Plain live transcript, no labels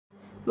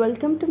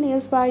Welcome to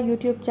Nails Bar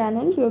YouTube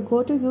channel, your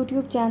go-to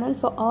YouTube channel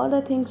for all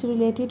the things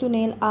related to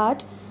nail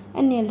art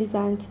and nail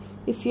designs.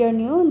 If you are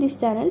new on this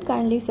channel,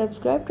 kindly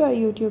subscribe to our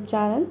YouTube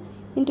channel.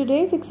 In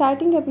today's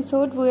exciting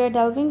episode, we are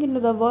delving into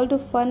the world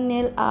of fun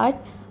nail art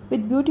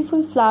with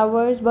beautiful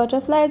flowers,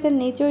 butterflies and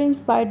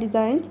nature-inspired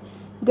designs.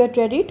 Get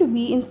ready to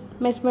be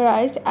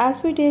mesmerized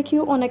as we take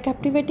you on a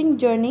captivating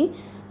journey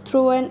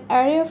through an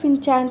array of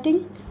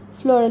enchanting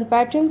floral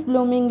patterns,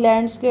 blooming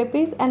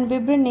landscapes, and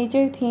vibrant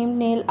nature-themed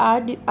nail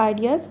art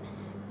ideas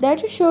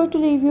that are sure to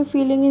leave you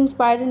feeling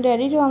inspired and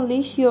ready to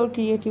unleash your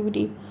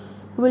creativity.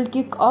 We'll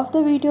kick off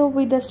the video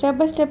with a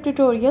step-by-step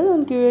tutorial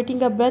on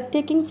creating a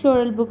breathtaking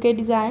floral bouquet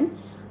design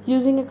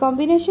using a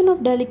combination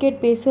of delicate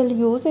basil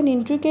hues and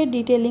intricate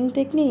detailing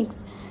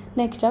techniques.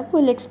 Next up,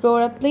 we'll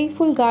explore a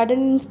playful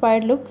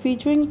garden-inspired look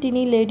featuring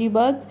teeny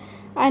ladybugs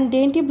and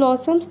dainty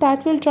blossoms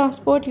that will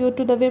transport you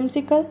to the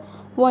whimsical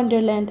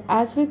wonderland.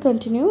 As we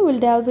continue, we'll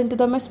delve into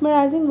the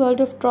mesmerizing world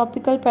of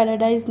tropical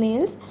paradise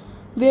nails,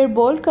 where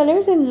bold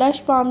colors and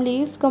lush palm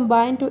leaves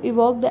combine to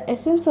evoke the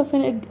essence of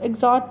an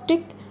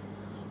exotic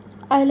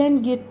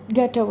island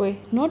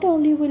getaway. Not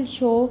only will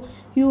show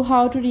you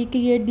how to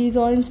recreate these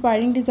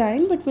awe-inspiring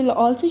designs, but we'll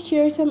also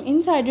share some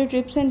insider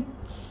tips and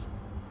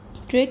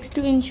tricks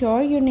to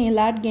ensure your nail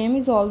art game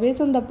is always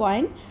on the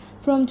point.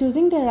 From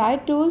choosing the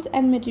right tools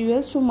and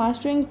materials to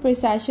mastering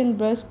precision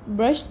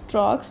brush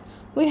strokes,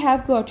 we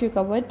have got you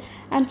covered.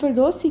 And for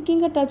those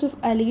seeking a touch of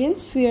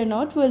elegance, fear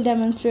not, we'll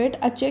demonstrate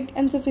a chic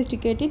and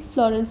sophisticated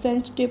floral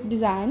French tip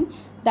design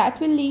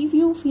that will leave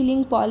you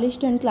feeling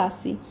polished and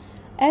classy.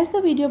 As the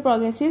video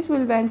progresses,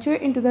 we'll venture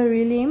into the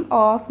realm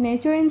of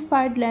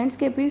nature-inspired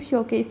landscapes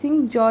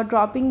showcasing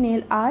jaw-dropping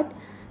nail art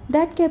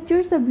that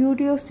captures the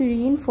beauty of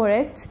serene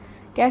forests,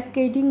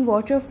 cascading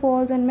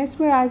waterfalls and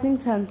mesmerizing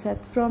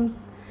sunsets. From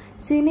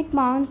scenic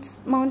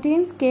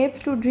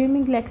mountainscapes to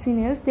dreaming glaxy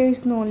nails, there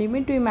is no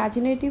limit to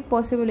imaginative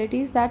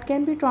possibilities that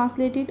can be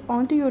translated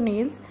onto your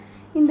nails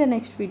in the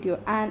next video.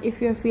 And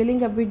if you are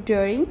feeling a bit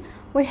daring,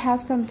 we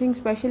have something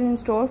special in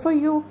store for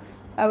you.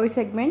 Our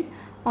segment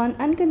on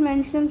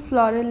unconventional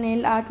floral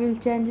nail art will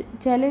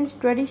challenge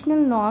traditional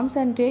norms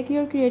and take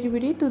your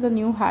creativity to the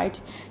new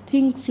heights.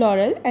 Think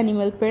floral,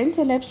 animal prints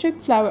and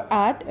abstract flower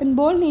art and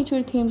bold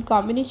nature themed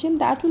combination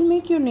that will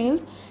make your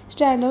nails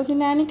stand out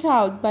in any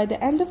crowd. By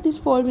the end of this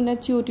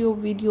 4-minute YouTube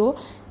video,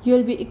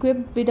 you'll be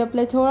equipped with a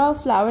plethora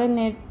of flower and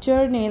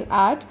nature nail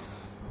art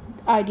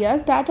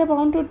ideas that are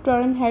bound to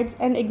turn heads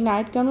and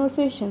ignite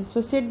conversations.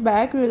 So sit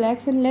back,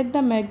 relax and let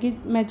the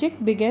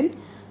magic begin.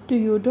 To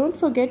you, don't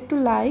forget to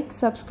like,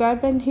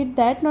 subscribe and hit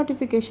that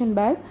notification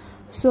bell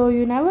so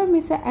you never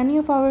miss any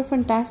of our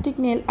fantastic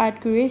nail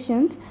art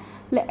creations,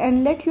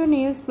 and let your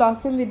nails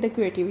blossom with the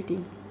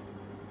creativity.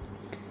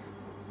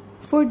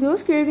 For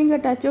those craving a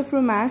touch of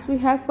romance, we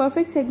have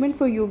perfect segment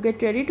for you.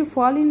 Get ready to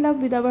fall in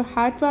love with our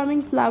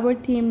heartwarming flower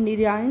themed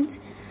designs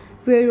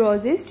where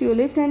roses,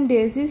 tulips and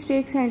daisies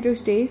take center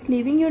stage,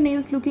 leaving your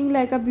nails looking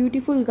like a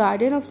beautiful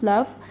garden of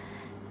love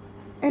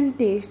and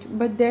taste.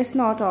 But that's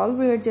not all,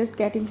 we are just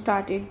getting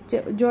started.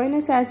 Join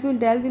us as we'll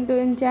delve into the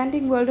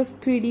enchanting world of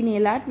 3D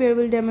nail art, where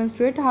we'll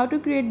demonstrate how to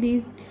create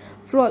these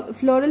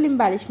floral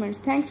embellishments.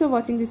 Thanks for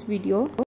watching this video.